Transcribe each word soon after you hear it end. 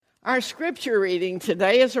Our scripture reading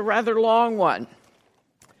today is a rather long one,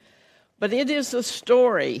 but it is a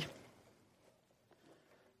story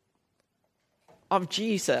of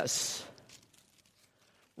Jesus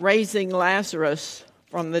raising Lazarus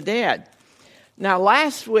from the dead. Now,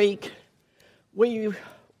 last week, we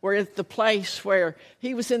were at the place where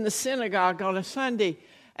he was in the synagogue on a Sunday,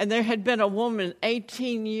 and there had been a woman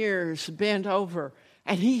 18 years bent over,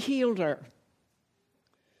 and he healed her.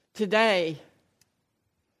 Today,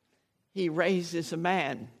 he raises a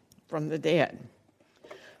man from the dead.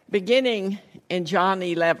 Beginning in John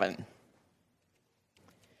 11.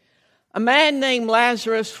 A man named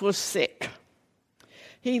Lazarus was sick.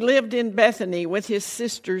 He lived in Bethany with his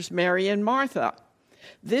sisters Mary and Martha.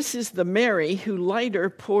 This is the Mary who later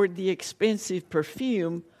poured the expensive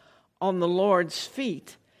perfume on the Lord's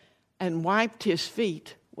feet and wiped his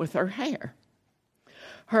feet with her hair.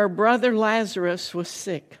 Her brother Lazarus was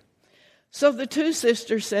sick. So the two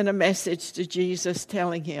sisters sent a message to Jesus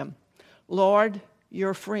telling him, "Lord,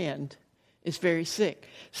 your friend is very sick."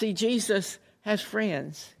 See, Jesus has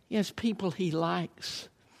friends. He has people he likes,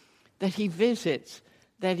 that he visits,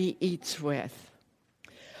 that he eats with.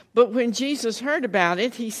 But when Jesus heard about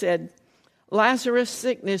it, he said, "Lazarus'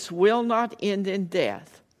 sickness will not end in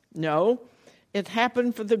death. No, it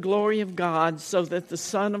happened for the glory of God, so that the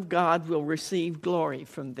Son of God will receive glory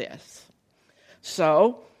from this."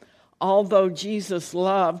 So, although Jesus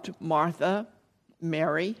loved Martha,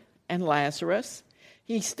 Mary, and Lazarus,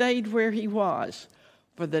 he stayed where he was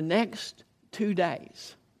for the next 2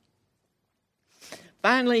 days.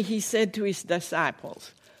 Finally, he said to his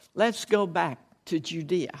disciples, "Let's go back to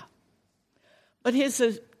Judea." But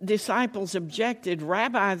his disciples objected.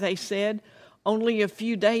 "Rabbi," they said, "only a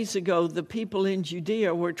few days ago the people in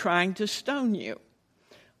Judea were trying to stone you.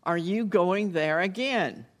 Are you going there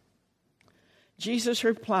again?" Jesus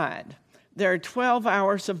replied, "There are 12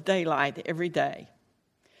 hours of daylight every day.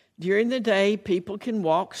 During the day, people can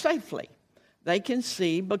walk safely. They can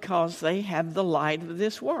see because they have the light of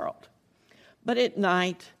this world. But at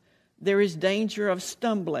night, there is danger of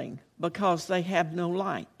stumbling because they have no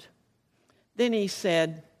light." Then he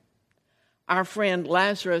said, "Our friend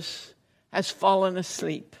Lazarus has fallen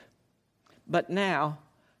asleep, but now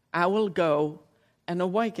I will go and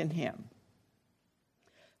awaken him."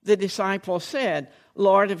 The disciples said,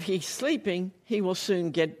 "Lord, if he's sleeping, he will soon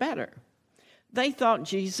get better." They thought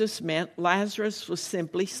Jesus meant Lazarus was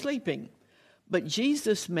simply sleeping, but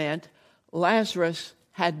Jesus meant Lazarus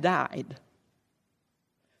had died.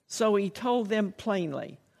 So he told them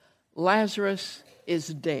plainly, "Lazarus is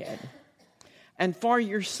dead. And for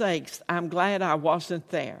your sakes, I'm glad I wasn't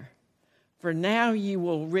there, for now you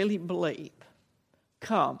will really believe.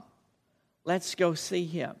 Come, let's go see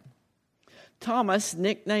him." Thomas,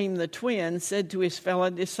 nicknamed the twin, said to his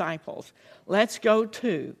fellow disciples, "Let's go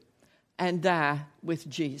too and die with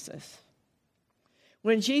Jesus."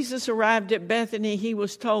 When Jesus arrived at Bethany, he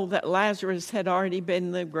was told that Lazarus had already been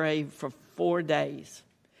in the grave for 4 days.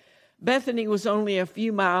 Bethany was only a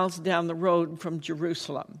few miles down the road from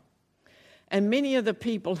Jerusalem, and many of the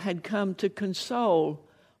people had come to console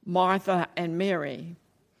Martha and Mary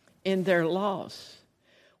in their loss.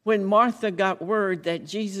 When Martha got word that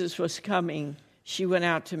Jesus was coming, she went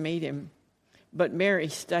out to meet him, but Mary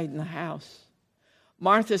stayed in the house.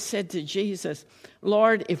 Martha said to Jesus,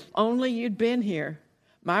 "Lord, if only you'd been here,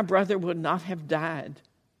 my brother would not have died.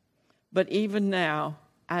 But even now,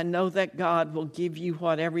 I know that God will give you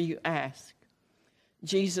whatever you ask."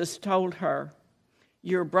 Jesus told her,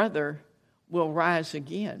 "Your brother will rise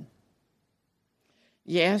again."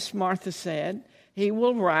 "Yes," Martha said, "he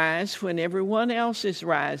will rise when everyone else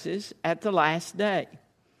rises at the last day."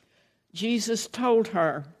 Jesus told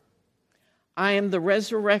her, "I am the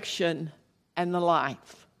resurrection and the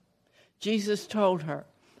life." Jesus told her,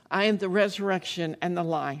 "I am the resurrection and the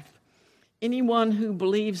life. Anyone who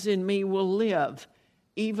believes in me will live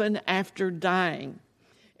even after dying.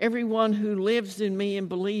 Everyone who lives in me and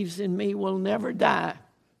believes in me will never die."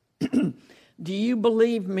 "Do you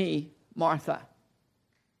believe me, Martha?"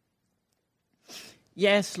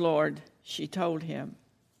 "Yes, Lord," she told him.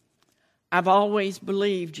 "I've always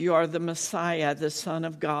believed you are the Messiah, the Son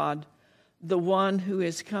of God, the one who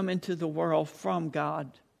has come into the world from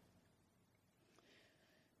God."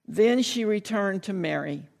 Then she returned to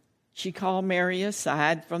Mary. She called Mary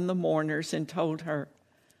aside from the mourners and told her,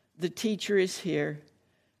 "The teacher is here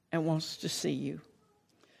and wants to see you."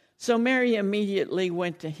 So Mary immediately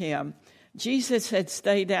went to him. Jesus had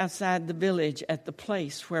stayed outside the village at the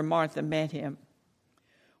place where Martha met him.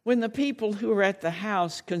 When the people who were at the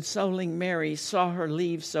house consoling Mary saw her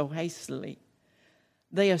leave so hastily,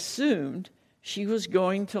 they assumed she was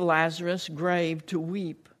going to Lazarus' grave to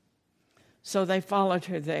weep. So they followed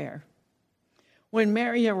her there. When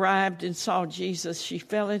Mary arrived and saw Jesus, she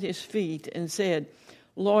fell at his feet and said,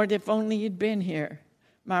 "Lord, if only you'd been here,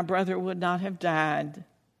 my brother would not have died."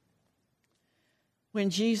 When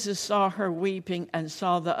Jesus saw her weeping and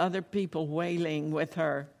saw the other people wailing with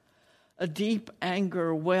her, a deep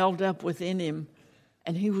anger welled up within him,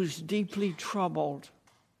 and he was deeply troubled.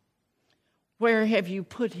 "Where have you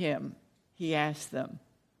put him?" he asked them.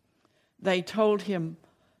 They told him,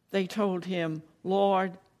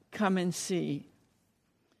 "Lord, come and see."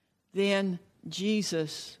 Then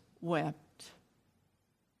Jesus wept.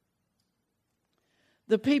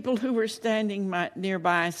 The people who were standing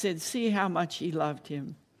nearby said, "See how much he loved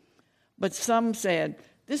him." But some said,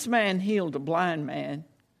 "This man healed a blind man.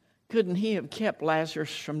 Couldn't he have kept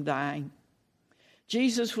Lazarus from dying?"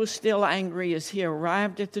 Jesus was still angry as he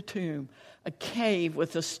arrived at the tomb, a cave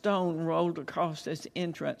with a stone rolled across its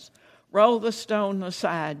entrance. "Roll the stone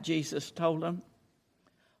aside," Jesus told him.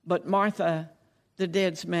 But Martha, the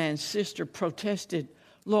dead man's sister, protested,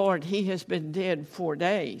 "Lord, he has been dead 4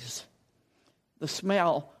 days. The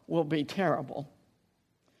smell will be terrible."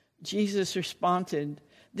 Jesus responded,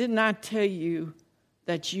 "Didn't I tell you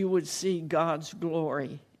that you would see God's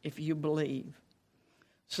glory if you believe?"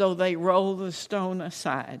 So they rolled the stone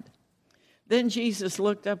aside. Then Jesus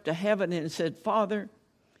looked up to heaven and said, "Father,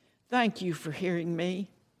 thank you for hearing me.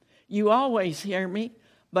 You always hear me,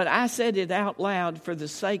 but I said it out loud for the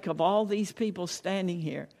sake of all these people standing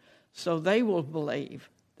here, so they will believe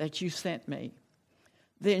that you sent me."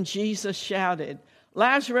 Then Jesus shouted,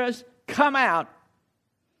 "Lazarus, come out!"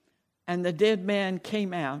 And the dead man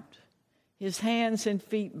came out, his hands and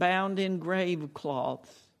feet bound in grave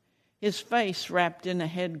cloths, his face wrapped in a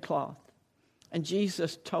headcloth. And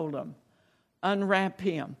Jesus told him, "Unwrap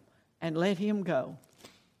him and let him go."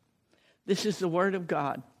 This is the word of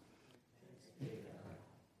God.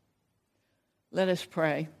 Let us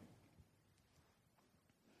pray.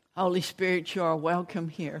 Holy Spirit, you are welcome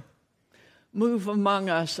here. Move among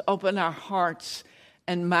us, open our hearts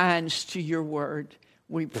and minds to your word.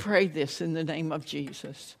 We pray this in the name of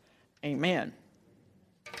Jesus. Amen.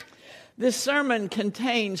 This sermon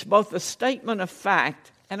contains both a statement of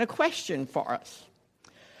fact and a question for us.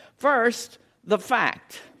 First, the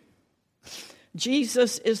fact.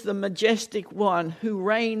 Jesus is the majestic one who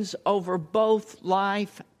reigns over both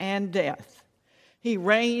life and death. He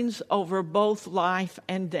reigns over both life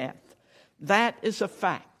and death. That is a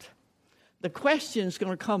fact. The question is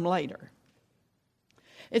going to come later.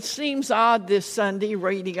 It seems odd this Sunday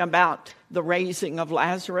reading about the raising of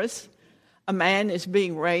Lazarus. A man is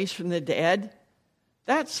being raised from the dead.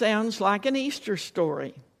 That sounds like an Easter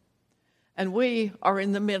story. And we are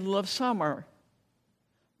in the middle of summer.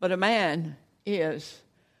 But a man is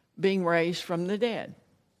being raised from the dead.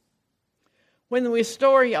 When the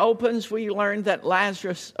story opens, we learn that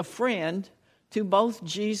Lazarus, a friend to both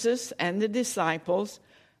Jesus and the disciples,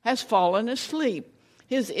 has fallen asleep,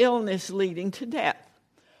 his illness leading to death,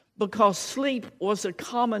 because sleep was a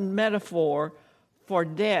common metaphor for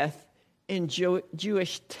death in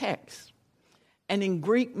Jewish texts. And in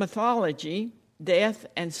Greek mythology, death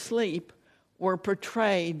and sleep were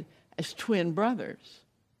portrayed as twin brothers.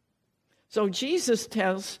 So Jesus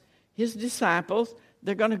tells his disciples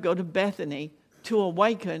they're going to go to Bethany to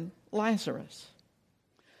awaken Lazarus.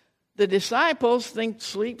 The disciples think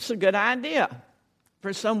sleep's a good idea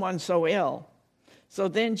for someone so ill. So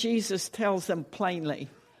then Jesus tells them plainly,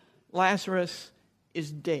 Lazarus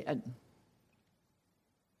is dead.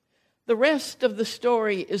 The rest of the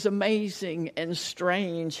story is amazing and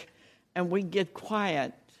strange, and we get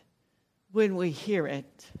quiet when we hear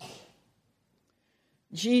it.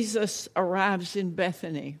 Jesus arrives in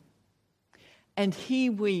Bethany, and he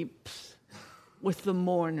weeps with the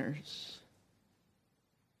mourners.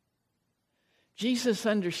 Jesus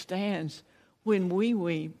understands when we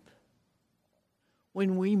weep,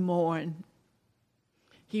 when we mourn.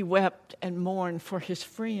 He wept and mourned for his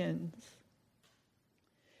friends.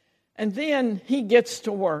 And then he gets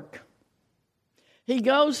to work. He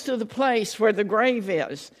goes to the place where the grave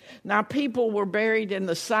is. Now, people were buried in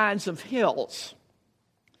the sides of hills.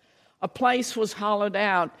 A place was hollowed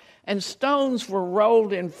out, and stones were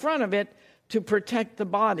rolled in front of it to protect the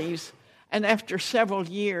bodies. And after several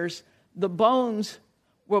years, the bones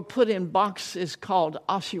were put in boxes called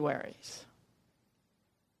ossuaries.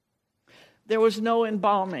 There was no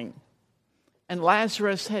embalming, and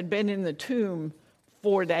Lazarus had been in the tomb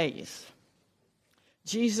 4 days.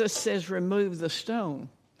 Jesus says, remove the stone.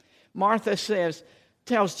 Martha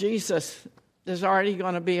tells Jesus, there's already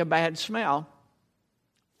going to be a bad smell.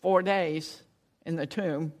 4 days in the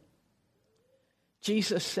tomb.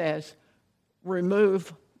 Jesus says,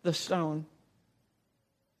 remove the stone.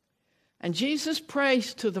 And Jesus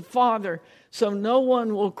prays to the Father so no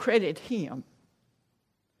one will credit him.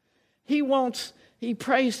 He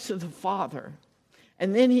prays to the Father.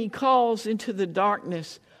 And then he calls into the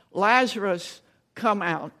darkness, Lazarus, come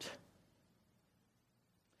out.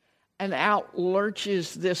 And out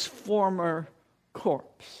lurches this former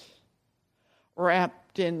corpse,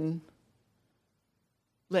 wrapped in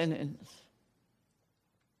linens.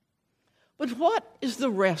 But what is the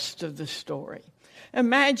rest of the story?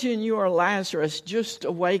 Imagine you are Lazarus, just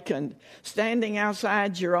awakened, standing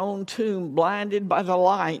outside your own tomb, blinded by the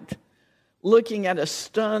light, looking at a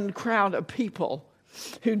stunned crowd of people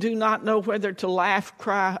who do not know whether to laugh,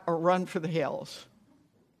 cry, or run for the hills.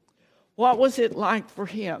 What was it like for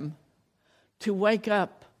him to wake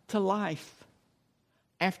up to life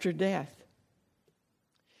after death?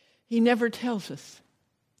 He never tells us.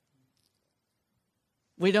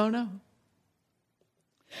 We don't know.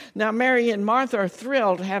 Now, Mary and Martha are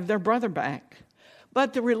thrilled to have their brother back,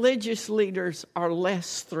 but the religious leaders are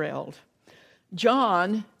less thrilled.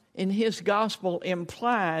 John, in his gospel,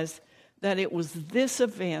 implies that it was this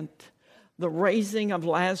event, the raising of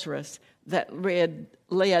Lazarus, that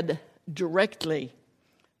led directly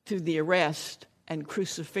to the arrest and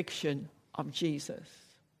crucifixion of Jesus.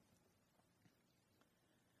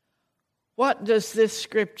 What does this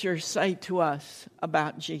scripture say to us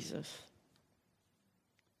about Jesus?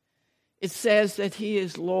 It says that he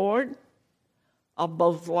is Lord of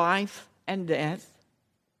both life and death,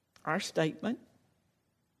 our statement.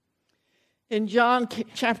 In John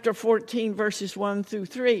chapter 14, verses 1 through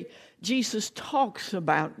 3, Jesus talks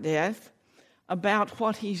about death, about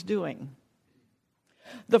what he's doing.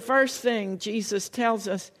 The first thing Jesus tells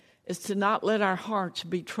us is to not let our hearts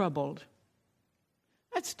be troubled.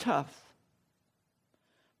 That's tough,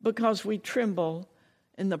 because we tremble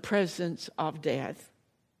in the presence of death.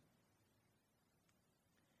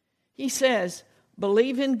 He says,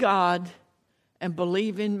 believe in God and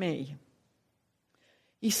believe in me.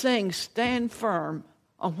 He's saying, stand firm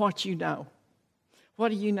on what you know. What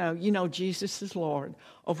do you know? You know Jesus is Lord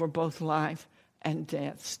over both life and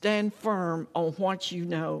death. Stand firm on what you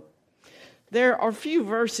know. There are few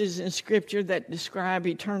verses in Scripture that describe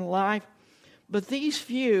eternal life, but these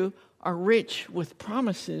few are rich with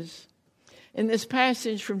promises. In this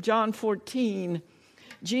passage from John 14,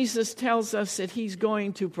 Jesus tells us that he's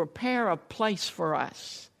going to prepare a place for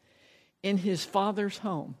us in his Father's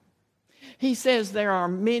home. He says there are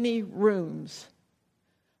many rooms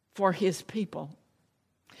for his people.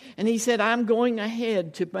 And he said, I'm going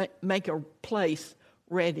ahead to make a place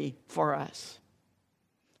ready for us.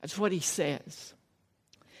 That's what he says.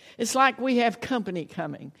 It's like we have company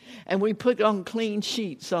coming, and we put on clean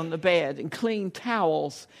sheets on the bed and clean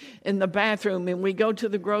towels in the bathroom, and we go to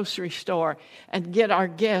the grocery store and get our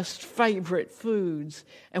guests' favorite foods.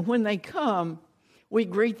 And when they come, we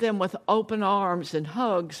greet them with open arms and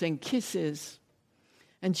hugs and kisses.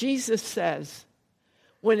 And Jesus says,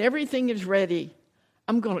 when everything is ready,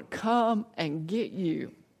 I'm going to come and get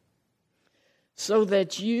you so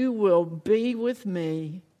that you will be with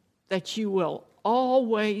me, that you will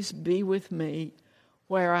always be with me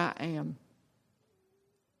where I am.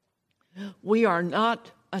 We are not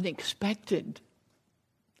unexpected.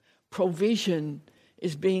 Provision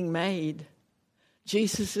is being made.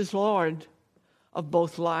 Jesus is Lord of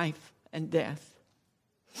both life and death.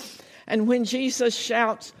 And when Jesus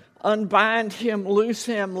shouts, unbind him, loose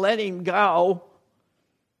him, let him go,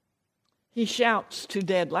 he shouts to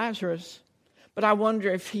dead Lazarus. But I wonder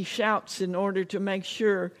if he shouts in order to make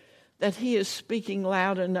sure that he is speaking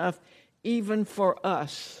loud enough even for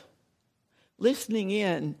us, listening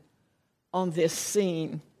in on this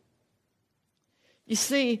scene. You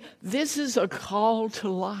see, this is a call to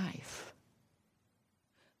life.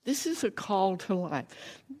 This is a call to life.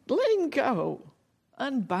 Let him go.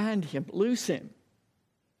 Unbind him. Loose him.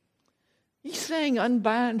 He's saying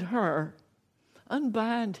unbind her.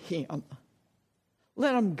 Unbind him.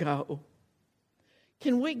 Let him go.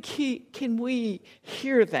 Can we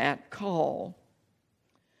hear that call?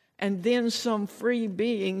 And then some free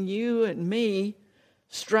being, you and me,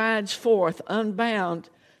 strides forth unbound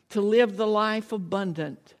to live the life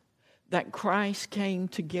abundant that Christ came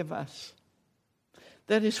to give us.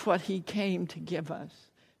 That is what he came to give us,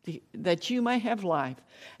 that you may have life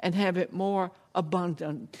and have it more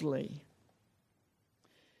abundantly.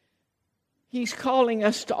 He's calling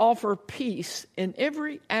us to offer peace in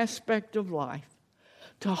every aspect of life,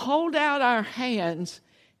 to hold out our hands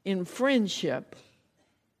in friendship,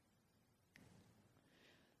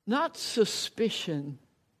 not suspicion,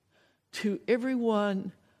 to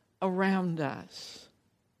everyone around us.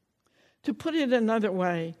 To put it another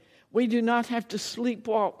way, We do not have to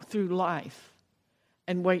sleepwalk through life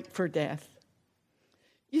and wait for death.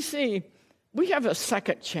 You see, we have a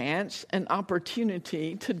second chance, an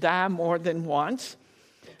opportunity to die more than once,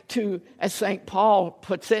 to, as St. Paul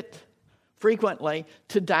puts it frequently,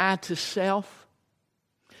 to die to self,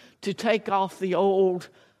 to take off the old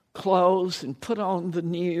clothes and put on the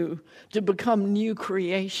new, to become new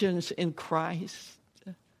creations in Christ.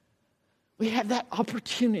 We have that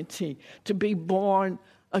opportunity to be born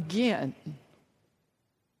again.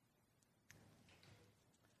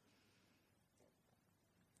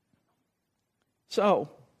 So,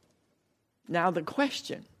 now the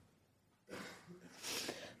question.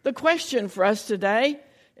 The question for us today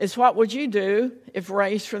is, what would you do if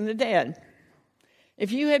raised from the dead?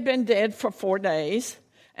 If you had been dead for 4 days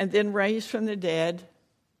and then raised from the dead,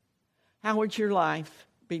 how would your life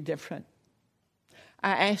be different?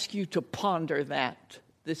 I ask you to ponder that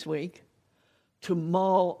this week, to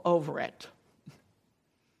mull over it.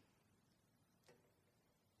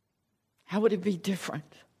 How would it be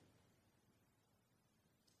different?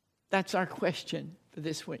 That's our question for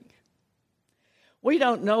this week. We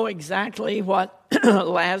don't know exactly what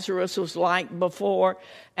Lazarus was like before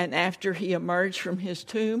and after he emerged from his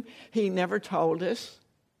tomb. He never told us.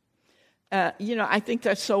 I think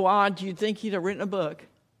that's so odd. You'd think he'd have written a book,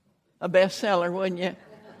 a bestseller, wouldn't you?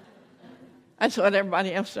 That's what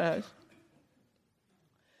everybody else does.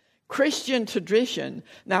 Christian tradition.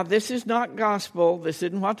 Now, this is not gospel. This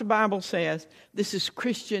isn't what the Bible says. This is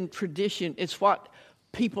Christian tradition. It's what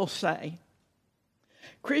people say.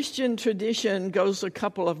 Christian tradition goes a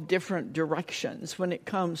couple of different directions when it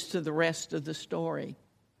comes to the rest of the story.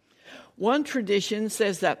 One tradition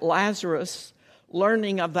says that Lazarus,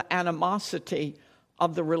 learning of the animosity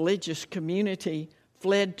of the religious community,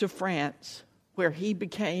 fled to France, where he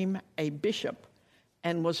became a bishop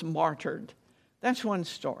and was martyred. That's one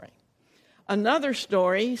story. Another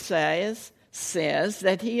story says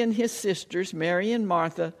that he and his sisters, Mary and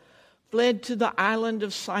Martha, fled to the island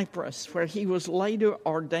of Cyprus, where he was later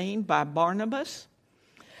ordained by Barnabas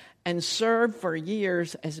and served for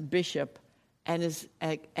years as bishop and as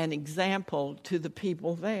an example to the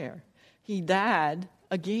people there. He died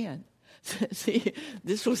again. See,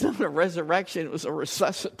 this was not a resurrection, it was a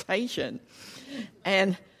resuscitation.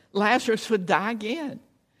 And Lazarus would die again.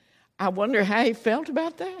 I wonder how he felt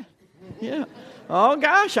about that. Yeah. Oh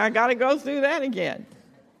gosh, I got to go through that again.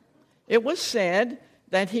 It was said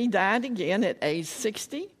that he died again at age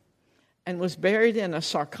 60 and was buried in a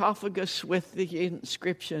sarcophagus with the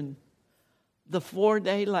inscription, "The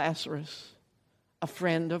 4-day Lazarus, a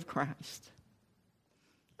friend of Christ."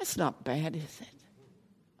 That's not bad, is it?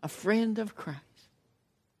 A friend of Christ.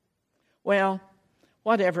 Well,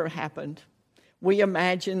 whatever happened, we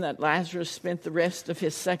imagine that Lazarus spent the rest of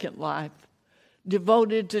his second life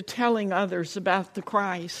devoted to telling others about the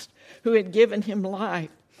Christ who had given him life,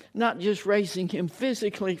 not just raising him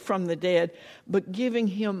physically from the dead, but giving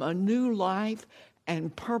him a new life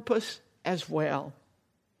and purpose as well.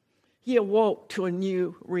 He awoke to a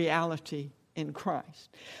new reality in Christ.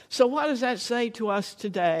 So what does that say to us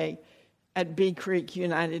today at Bee Creek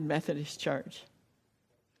United Methodist Church?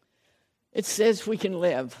 It says we can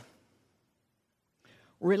live,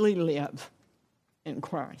 really live in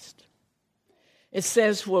Christ. It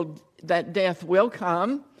says that death will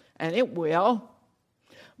come, and it will,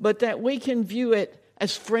 but that we can view it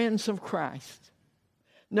as friends of Christ,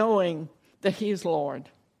 knowing that He is Lord.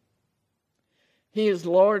 He is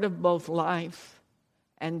Lord of both life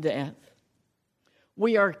and death.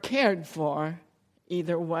 We are cared for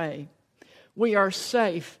either way. We are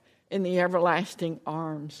safe in the everlasting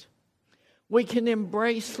arms. We can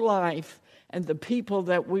embrace life and the people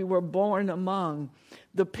that we were born among,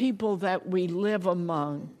 the people that we live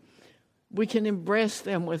among. We can embrace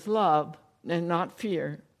them with love and not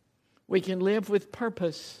fear. We can live with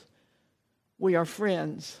purpose. We are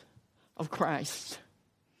friends of Christ.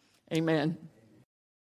 Amen.